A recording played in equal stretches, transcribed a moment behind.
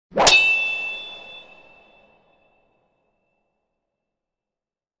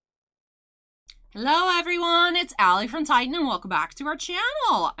Hello everyone, it's Allie from Titan and welcome back to our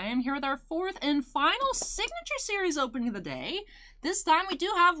channel. I am here with our fourth and final Signature Series opening of the day. This time we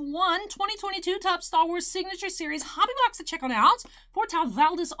do have one 2022 TOPPS Star Wars Signature Series hobby box to check on out for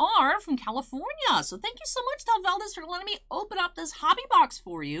TAUTVALDIS R from California. So thank you so much, TAUTVALDIS, for letting me open up this hobby box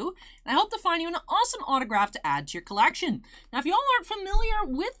for you. And I hope to find you an awesome autograph to add to your collection. Now, if you all aren't familiar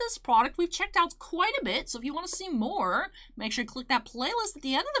with this product, we've checked out quite a bit. So if you want to see more, make sure to click that playlist at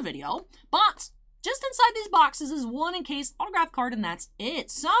the end of the video. But just inside these boxes is one encased autograph card, and that's it.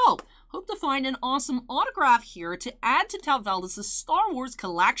 So, hope to find an awesome autograph here to add to TAUTVALDIS' Star Wars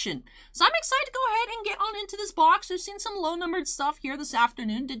collection. So I'm excited to go ahead and get on into this box. We've seen some low-numbered stuff here this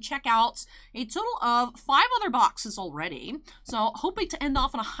afternoon. Did check out a total of 5 other boxes already. So, hoping to end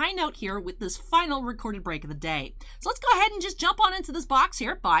off on a high note here with this final recorded break of the day. So let's go ahead and just jump on into this box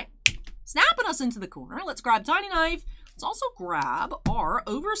here by snapping us into the corner. Let's grab Tiny Knife. Let's also grab our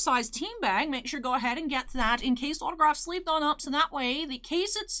oversized team bag. Make sure to go ahead and get that encased autograph sleeved on up so that way the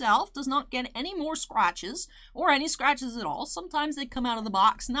case itself does not get any more scratches or any scratches at all. Sometimes they come out of the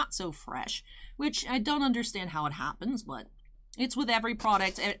box not so fresh, which I don't understand how it happens, but it's with every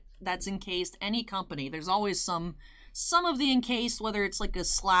product that's encased, any company. There's always some of the encased, whether it's like a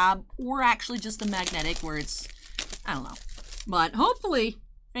slab or actually just a magnetic where it's, I don't know. But hopefully,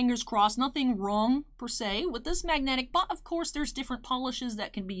 fingers crossed, nothing wrong per se with this magnetic, but of course there's different polishes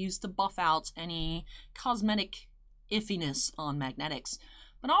that can be used to buff out any cosmetic iffiness on magnetics.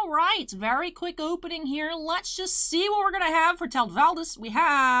 But alright, very quick opening here. Let's just see what we're going to have for TAUTVALDIS. We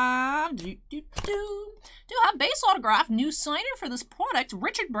have, do have base autograph, new signer for this product,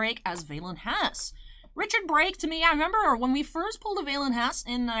 Richard Brake as Valen Hess. Richard Brake, to me, I remember when we first pulled a Valen Hess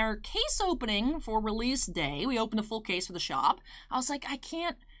in our case opening for release day, we opened a full case for the shop. I was like, I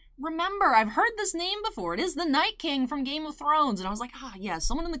can't remember. I've heard this name before. It is the Night King from Game of Thrones. And I was like, yeah,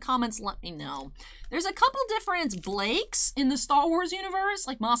 someone in the comments let me know. There's a couple different Blakes in the Star Wars universe.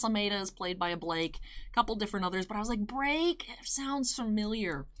 Like Mas Amedda is played by a Blake. A couple different others. But I was like, Brake sounds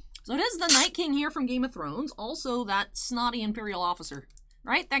familiar. So it is the Night King here from Game of Thrones. Also that snotty Imperial officer,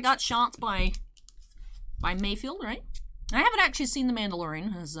 right? That got shot by Mayfield, right? I haven't actually seen The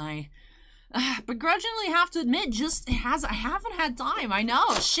Mandalorian, as I begrudgingly have to admit, I haven't had time. I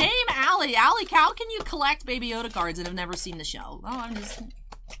know. Shame, Allie. Allie, how can you collect Baby Yoda cards and have never seen the show? Oh,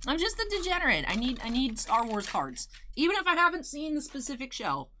 I'm just a degenerate. I need Star Wars cards, even if I haven't seen the specific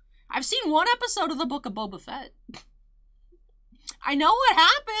show. I've seen one episode of the Book of Boba Fett. I know what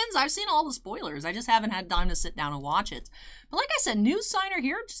happens. I've seen all the spoilers. I just haven't had time to sit down and watch it. But like I said, new signer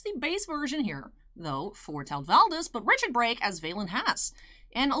here, just the base version here, though, for TAUTVALDIS, but Richard Brake as Valen Hess.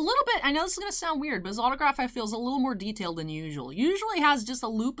 And a little bit, I know this is going to sound weird, but his autograph I feel is a little more detailed than usual. Usually has just a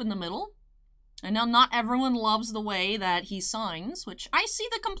loop in the middle. I know not everyone loves the way that he signs, which I see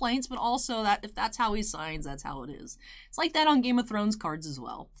the complaints, but also that if that's how he signs, that's how it is. It's like that on Game of Thrones cards as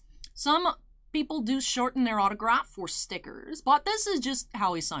well. Some people do shorten their autograph for stickers, but this is just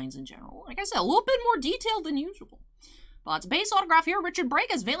how he signs in general. Like I said, a little bit more detailed than usual. But base autograph here, Richard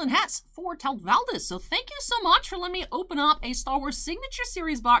Brake as Valen Hess for TAUTVALDIS. So thank you so much for letting me open up a Star Wars Signature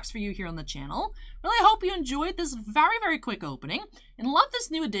Series box for you here on the channel. Really hope you enjoyed this very, very quick opening and love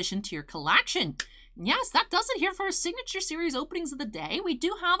this new addition to your collection. And yes, that does it here for our Signature Series openings of the day. We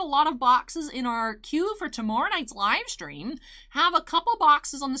do have a lot of boxes in our queue for tomorrow night's live stream. Have a couple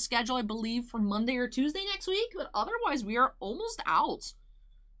boxes on the schedule, I believe, for Monday or Tuesday next week, but otherwise we are almost out.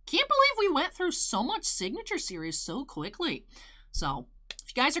 Can't believe we went through so much Signature Series so quickly. So,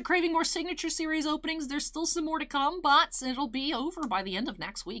 if you guys are craving more Signature Series openings, there's still some more to come, but it'll be over by the end of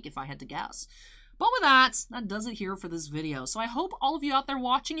next week, if I had to guess. But with that does it here for this video. So I hope all of you out there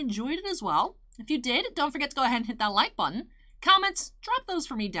watching enjoyed it as well. If you did, don't forget to go ahead and hit that like button. Comments, drop those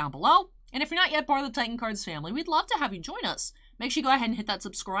for me down below. And if you're not yet part of the Titan Cards family, we'd love to have you join us. Make sure you go ahead and hit that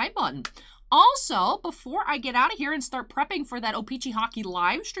subscribe button. Also, before I get out of here and start prepping for that O-Pee-Chee Hockey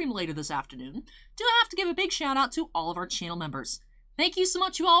live stream later this afternoon, do have to give a big shout out to all of our channel members. Thank you so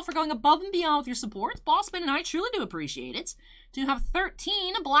much, you all, for going above and beyond with your support. Bossman and I truly do appreciate it. Do have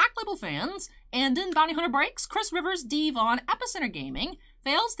 13 Black Label fans: Andon, Bounty Hunter Breaks, Chris Rivers, Devon, Epicenter Gaming,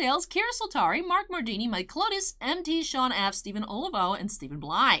 Fails Tales, Kira Soltari, Mark Mardini, Mike Clotis, MT, Sean F, Stephen Olivo, and Stephen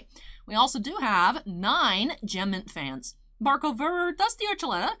Bly. We also do have 9 Gem Mint fans: Marco Verrer, Dusty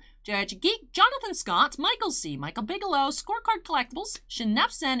Archuleta, J.H. Geek, Jonathan Scott, Michael C., Michael Bigelow, Scorecard Collectibles, Shin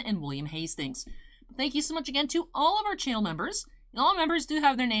Nefsen, and William Hastings. Thank you so much again to all of our channel members. And all members do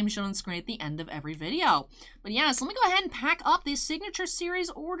have their names shown on screen at the end of every video. But yes, let me go ahead and pack up these Signature Series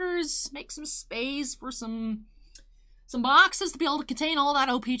orders, make some space for some boxes to be able to contain all that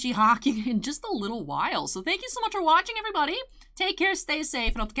O-Pee-Chee hockey in just a little while. So thank you so much for watching, everybody. Take care, stay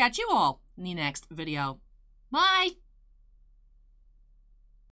safe, and hope to catch you all the next video. Bye!